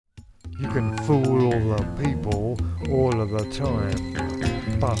You can fool all the people all of the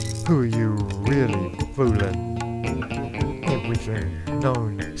time, but who are you really fooling? Everything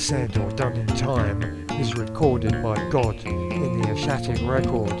known, said or done in time is recorded by God in the Ashatic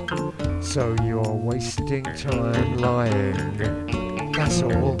record, so you're wasting time lying. That's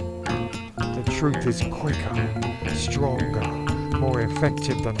all. The truth is quicker, stronger, more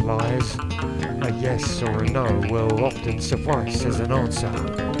effective than lies. A yes or a no will often suffice as an answer.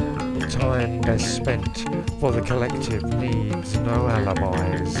 Time best spent for the collective needs no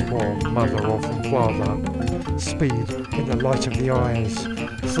alibis for mother or from father. Speed in the light of the eyes,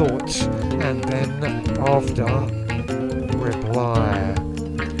 thoughts, and then after, reply.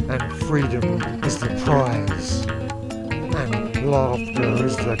 And freedom is the prize, and laughter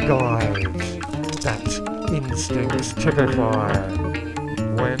is the guide that instincts typify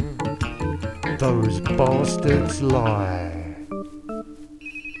when those bastards lie.